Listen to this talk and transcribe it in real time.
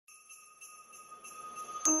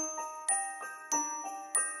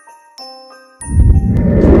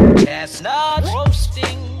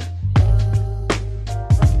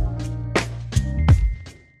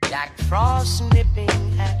mouse nipping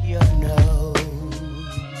at your nose.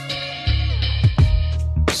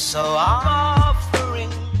 So I'm offering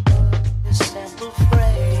this simple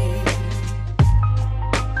phrase.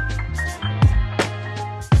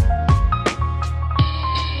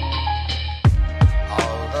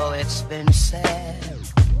 Although it's been said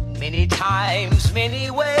many times, many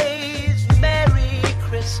ways, Merry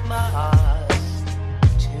Christmas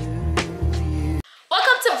to you.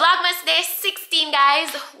 Welcome to Vlogmas Day 16,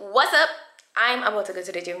 guys. What's up? I'm about to go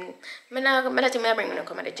to the gym. I'm not bring me to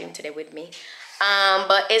come to the gym today with me.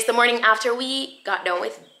 But it's the morning after we got done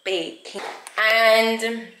with baking.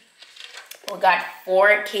 And we got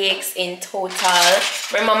 4 cakes in total.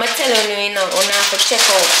 Remember telling you, you know, we have to check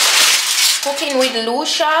out Cooking with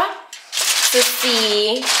Lucia to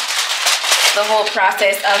see the whole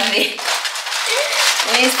process of the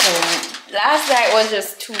listen. Last night was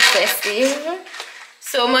just too festive.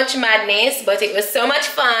 So much madness, but it was so much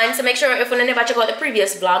fun. So make sure if you never check out the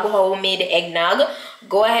previous vlog how we made the eggnog,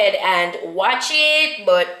 go ahead and watch it.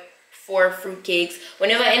 But 4 fruit cakes.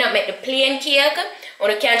 Whenever I end up make the plain cake, or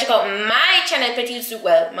you can check out my channel Petitesue,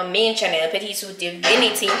 well, my main channel Petitite-SUE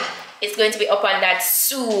Divinity. It's going to be up on that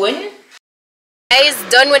soon. Guys,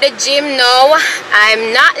 done with the gym now.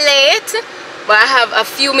 I'm not late, but I have a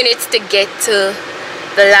few minutes to get to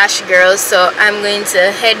the Lash Girls, so I'm going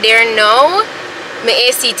to head there now. My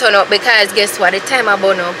AC turn up because guess what, the time I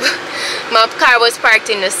burn up. My car was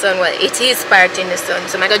parked in the sun. Well, it is parked in the sun,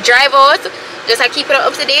 so I'm gonna drive out just to keep it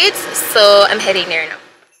up to date. So I'm heading there now.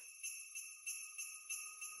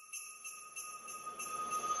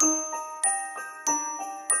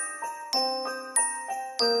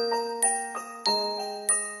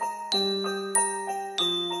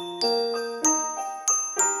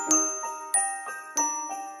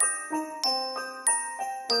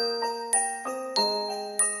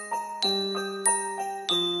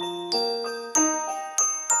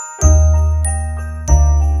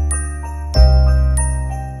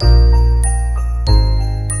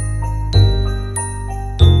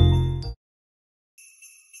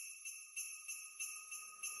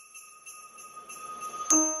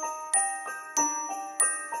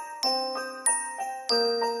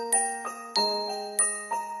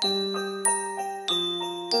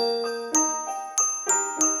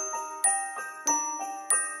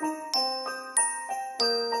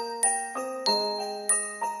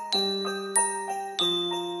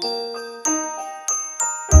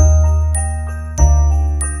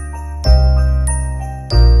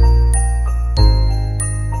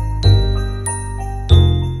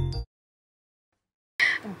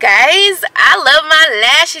 Guys, I love my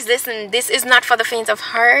lashes. Listen, this is not for the faint of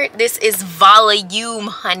heart. This is volume,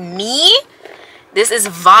 honey. This is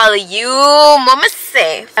volume, mama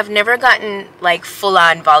say. I've never gotten like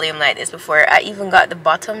full-on volume like this before. I even got the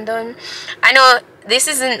bottom done. I know this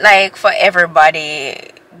isn't like for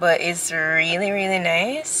everybody, but it's really, really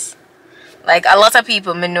nice. Like a lot of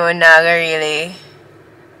people may know naga really.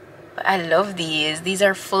 I love these. These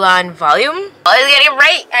are full-on volume. I'll get it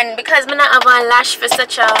right, and because I'm not have a lash for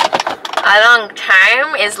such a long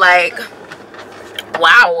time, it's like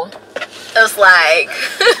wow. It's like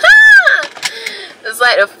it's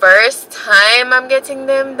like the first time I'm getting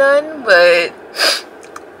them done, but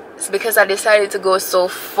it's because I decided to go so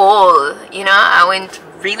full. You know, I went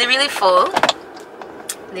really, really full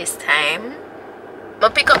this time. I'm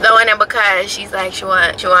gonna pick up that one because she's like she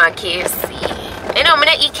want KFC. You know, I'm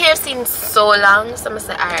gonna eat KFC in so long, so I'm gonna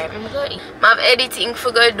say, alright, I'm gonna eat. I have editing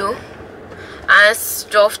for go do and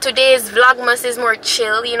stuff. Today's Vlogmas is more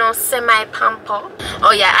chill, you know, semi-pamper.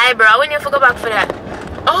 Oh yeah, eyebrow, when you have to go back for that?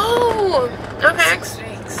 Oh, okay. 6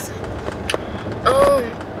 weeks. Oh,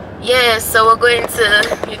 yeah, so we're going to...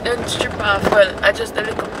 It don't strip off. Well, I just a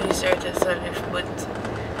little piece here just a lift, but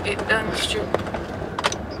it don't strip.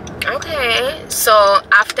 Okay, so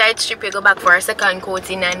after it strip, you go back for a second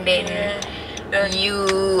coating and then... Yeah.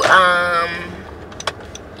 You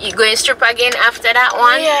going strip again after that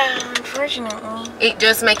one? Yeah, unfortunately. It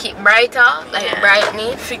just make it brighter, like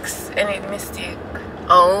brightening. Fix any mistake.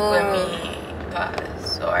 Oh. When me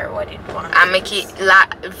pass or what it wants. I make it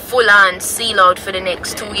full on seal out for the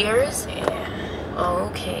next 2 years. Yeah.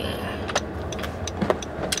 Okay.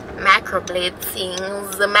 Macroblade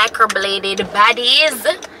things, the macrobladed bodies.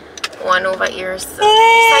 One over here, so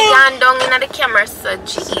yarn down in the camera, so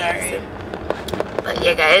jeez. Sorry. But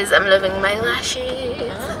yeah, guys, I'm loving my lashes.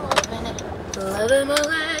 Loving my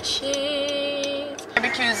lashes.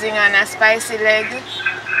 Barbecuing on a spicy leg.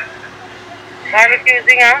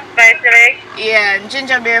 Barbecuing on spicy leg? Yeah,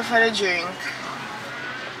 ginger beer for the drink.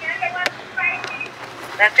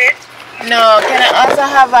 That's it? No, can I also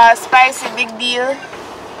have a spicy big deal?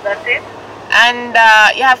 That's it? And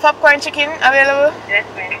you have popcorn chicken available? Yes,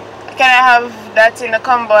 ma'am. Can I have that in the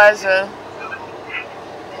combo as well?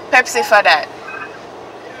 Pepsi for that.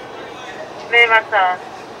 Flavor sauce.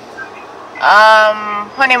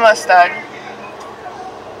 Honey mustard.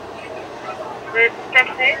 With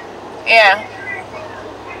Pepsi. Yeah.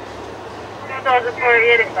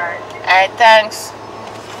 2,485. Alright, thanks.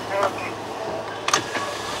 Okay.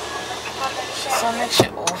 So much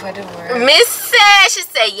over the word. Miss said, she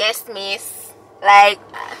said yes, miss. Like,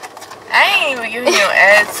 I ain't even giving you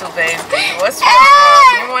attitude, baby. What's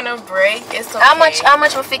wrong? You want a break? It's okay. how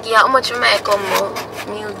much we figure? How much we might come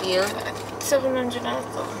meal deal? 700 or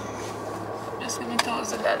something. Just give me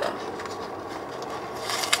 $1,000.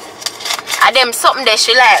 And them something that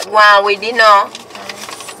she like one with, you know.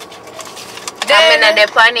 I'm in the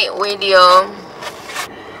panic with you.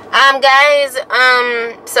 Guys,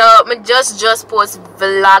 so I just post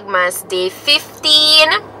Vlogmas day 15.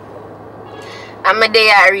 I'm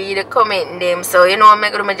there I read the comment them, so you know I'm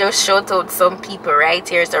gonna just shout out some people right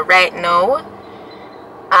here. So right now,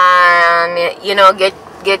 and you know get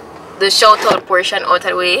the shout out portion out of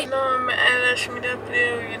the way. No, my eyelash me don't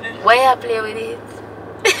play with it. Why you play with it?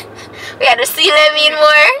 We had to see them in more.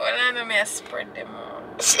 Well, I know me I spread them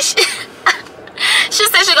out. She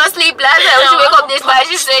said she gonna sleep last night when she wake up this morning.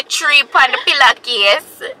 She said 3 on the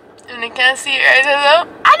pillowcase. And you can't see it right now?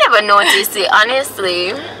 I never noticed it,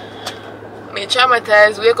 honestly. Me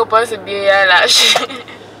traumatized, wake up and see the eyelash.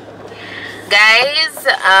 Guys,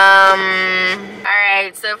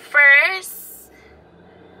 alright, so first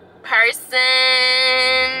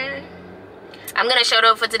person I'm gonna shout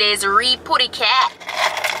out for today's Re-Putty-Cat.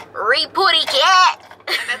 Re-Putty-Cat.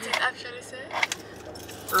 And that's it actually said?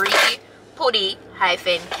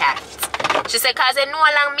 Re-Putty-Cat. She said, cause I know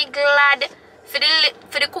along me glad for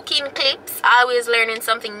the cooking clips, always learning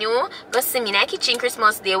something new. Go see me in the kitchen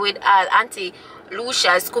Christmas Day with Auntie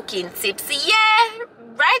Lucia's cooking tips. Yeah,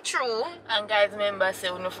 right through. And guys, remember say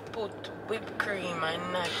we don't put whipped cream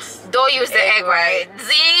and nuts. Don't use the egg white.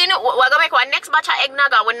 Zine, we're gonna make one next batch of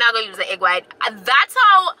eggnog and we're not gonna use the egg white. That's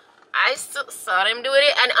how I saw them doing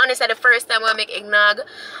it. And honestly, the first time we make eggnog,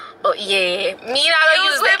 oh yeah, me not gonna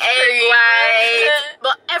use the egg white.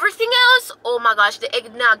 But everything else, oh my gosh, the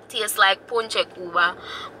eggnog tastes like punche kuba.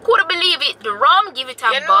 Couldn't believe it. The rum give it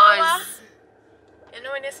a buzz. You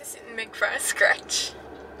know when you sit and make from scratch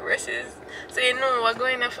versus, so you know we're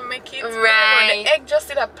going to make it. Right. The egg just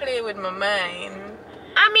did a play with my mind.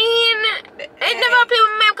 I mean, it never play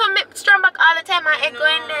with me because I strong back all the time. My egg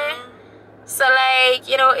going there. So like,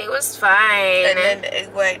 you know, it was fine. And then the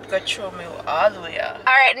egg white got through me all the way out.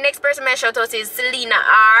 Alright, next person my shout out is Selena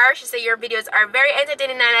R. She said your videos are very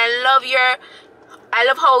entertaining and I love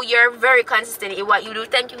how you're very consistent in what you do.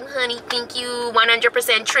 Thank you, honey. Thank you.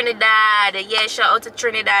 100% Trinidad. Yeah, shout out to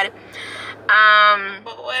Trinidad.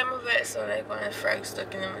 But why am I voice so like when a frog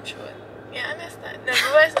stuck in my throat? You understand? The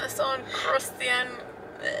voice not sound crusty and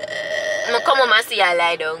no, come on and see I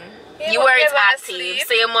lie down. Yeah, you weren't active, asleep.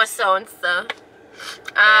 so you must sound so.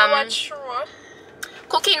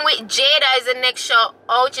 Cooking with Jada is the next show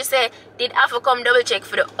out. You say, did I have to come double check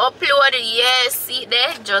for the upload? Yes, see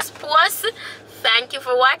there, just post. Thank you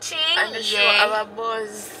for watching. And the show have a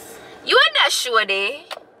buzz. You and that show there?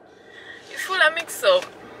 You full of mix up.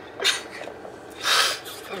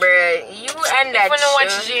 Bruh, you and that show. If you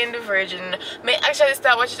watch show. Jane the Virgin, I actually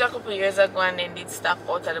started watching it a couple years ago and then did stop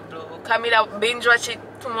out of the blue. Cause I binge watch it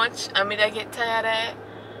too much and I get tired of it.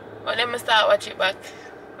 But then I start watching it back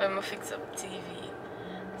when I fix up TV.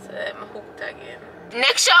 So I'm hooked again.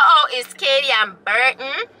 Next show out is Katie and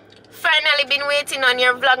Burton. Finally been waiting on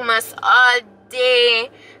your Vlogmas all day.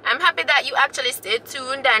 I'm happy that you actually stayed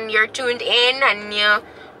tuned and you're tuned in and you're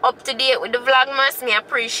up to date with the Vlogmas. Me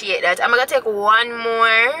appreciate that. I'm gonna take one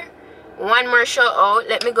more show out.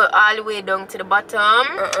 Let me go all the way down to the bottom.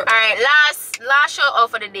 Alright, last show out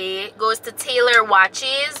for the day goes to Taylor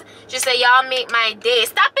Watches. She said, y'all make my day.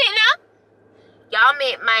 Stop it now. Y'all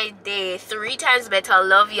make my day 3 times better.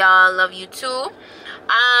 Love y'all. Love you too.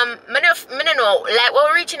 I don't know, like when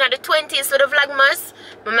we're reaching at the 20s for the Vlogmas,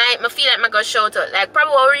 I feel like I'm gonna shout out, like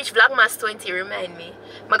probably when we reach Vlogmas 20, remind me,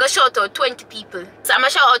 I'm gonna shout out 20 people. So I'm gonna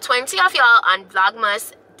shout out 20 of y'all on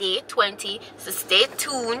Vlogmas day 20, so stay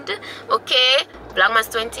tuned, okay? Vlogmas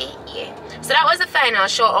 20, yeah. So that was the final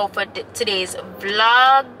shout out for today's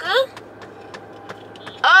vlog.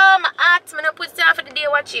 I'm gonna put it down for the day.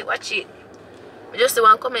 Watch it. I just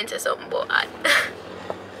want to comment or something about that.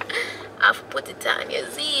 I've put it on, you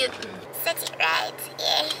see it. Set it right,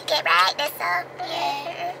 yeah. Get right, that's all.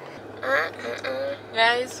 Yeah.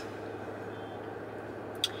 Guys,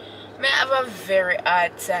 I have a very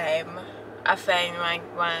hard time. I find my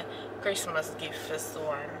Christmas gift for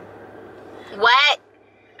someone. What?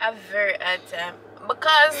 A very hard time.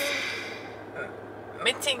 Because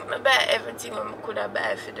me think I buy everything I could have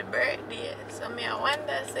buy for the birthday. So me I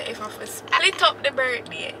wonder say if I could split up the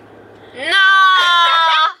birthday. No!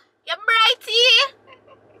 You're brighty!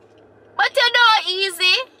 But you know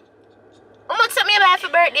easy. How much time you buy for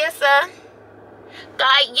birthday, sir?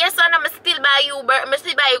 God, yes, and I'm still buy you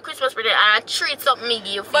Christmas present and I treat something me give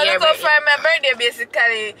you for but your you go birthday. for my birthday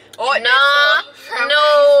basically. Oh, No. My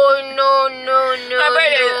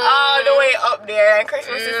birthday is all the way up there and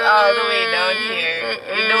Christmas is all the way down here.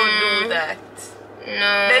 You don't do that.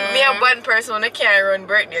 No. Then me and one person when I can't run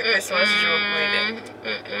birthday Christmas joke with it.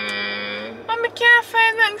 But I can't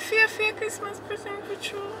find nothing for your Christmas present for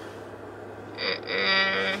true.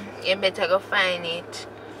 You better go find it.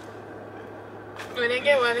 When I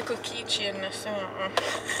get one little keychain or something.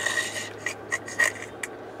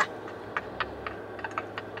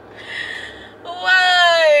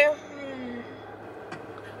 Why?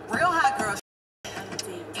 Real hot girl. I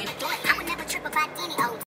would never trip about any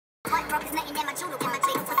old. Heartbroken is nothing that my jewel can my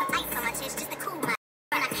chase. Put some ice on my chest just to cool my.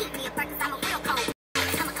 When I keep me a burger, I'm a real cold.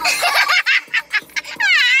 I'm a cold.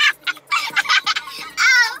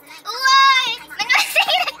 Oh, why? When I say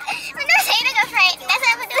that I'm afraid, that's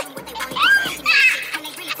what I'm doing.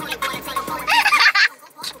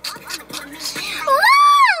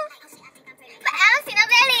 But I don't see no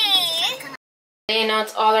belly. Laying out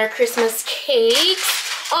all our Christmas cakes.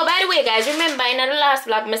 Oh, by the way, guys, remember in the last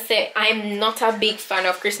vlog, I said I'm not a big fan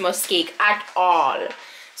of Christmas cake at all.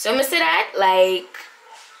 So I say that, like,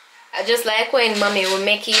 I just like when mommy will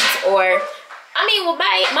make it, or I mean, we'll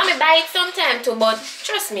buy it. Mommy buy it sometime too, but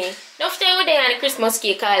trust me, enough time we're there on the Christmas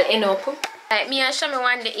cake, I'll end up. Like me and Shami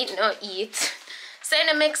one day eat no eat. So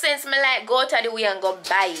it makes sense. Me like go to the way and go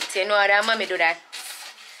buy it. You know that mommy do that.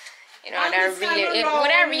 You know, that really, it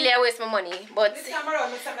wouldn't really waste my money, but This time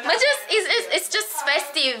around, it's just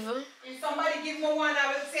festive. if somebody give me one, I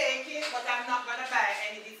will take it, but I'm not gonna buy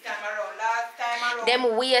any this time around. Last time around.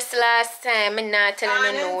 Them waste last time, I'm not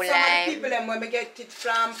telling you no Some of the lie. people them when we get it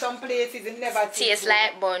from some places it never Tastes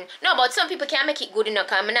like bun. No, but some people can make it good enough.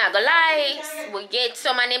 I'm not gonna lie. We get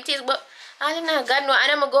some of them taste, but I don't know, God no,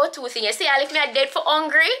 and I'm go to thing. You see, if me are dead for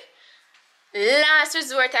hungry, last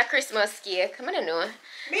resort at Christmas cake. I don't know.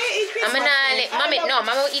 Me eat I'm Christmas not cake. like, mommy, no,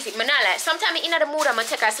 mama will eat it. I'm not like, sometimes in the mood, I'm gonna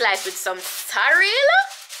take a slice with some sorrel.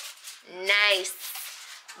 Nice.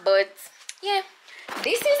 But, yeah,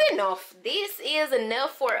 this is enough. This is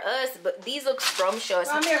enough for us, but these look scrumptious.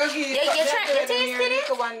 I'm here to give you Yeah, you that try, you bread and tasted here, it?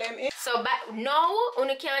 little one them. So, but now,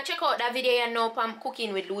 you can check out that video and now I'm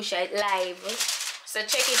cooking with Lucia live. So,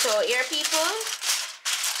 check it out here, people.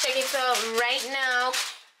 Check it out right now.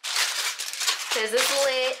 Because it's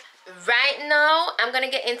lit. Right now, I'm going to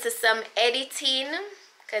get into some editing.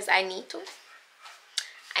 Because I need to.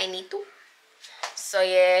 So,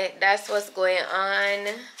 yeah, that's what's going on.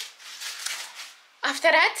 After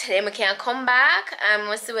that, then we can come back and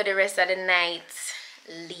we'll see where the rest of the night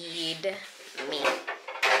lead me.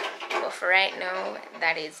 But for right now,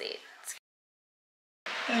 that is it.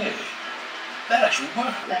 Hey, that's your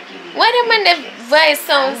work. Why the man the voice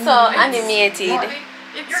sound so animated?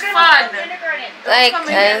 It's fun. Like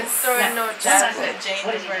Yes. No chocolate, Jane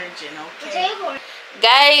the Virgin, okay?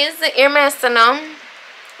 guys, hear me now.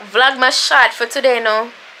 Vlogmas short for today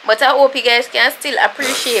now. But I hope you guys can still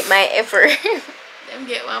appreciate my effort. Them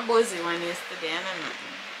get one buzzy one yesterday, I don't know.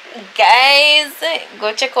 Guys,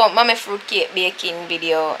 go check out Mommy fruitcake baking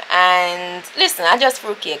video. And listen, I just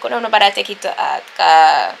fruitcake. I don't know about I take it to art.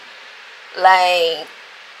 Like,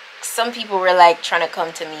 some people were like trying to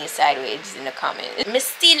come to me sideways in the comments. Me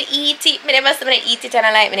still eat it. Me never say me eat it and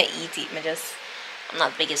I like me to eat it. I'm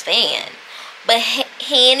not the biggest fan. But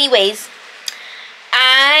anyways,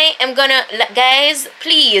 I am gonna, guys,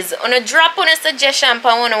 please, on a drop on a suggestion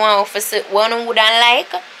for one would I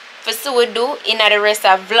like for so we do in the rest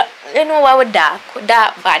of vlog. You know what, with dark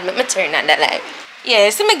bad. Let me turn on that light. Yeah,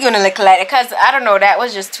 see me gonna look like it because I don't know, that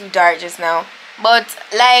was just too dark just now. But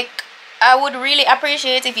like, I would really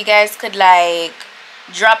appreciate if you guys could like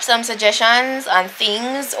drop some suggestions on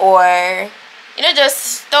things, or you know, just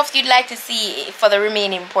stuff you'd like to see for the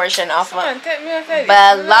remaining portion of Vlogmas.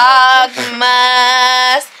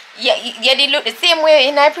 Yeah, they look the same way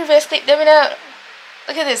in that previous clip.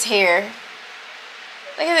 Look at this hair.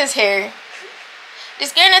 Look at this hair.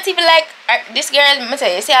 This girl not even like this girl. Let me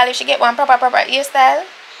tell you, see how if she get one proper hairstyle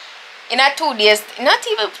in that 2 days, not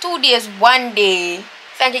even 2 days, 1 day.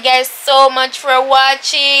 Thank you guys so much for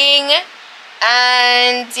watching.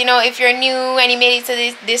 And you know, if you're new and you made it to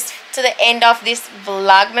to the end of this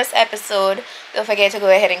Vlogmas episode, don't forget to go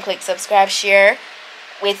ahead and click subscribe, share,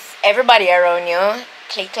 with everybody around you.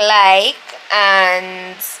 Click like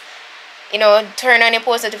and, you know, turn on your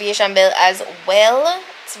post notification bell as well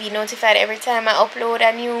to be notified every time I upload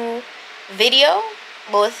a new video,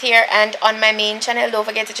 both here and on my main channel. Don't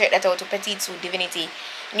forget to check that out, to Petitesue Divinity.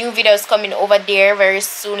 New videos coming over there very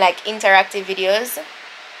soon, like interactive videos,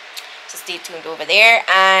 so stay tuned over there.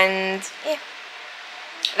 And yeah,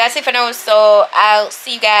 that's it for now, so I'll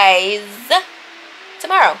see you guys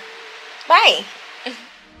tomorrow. Bye.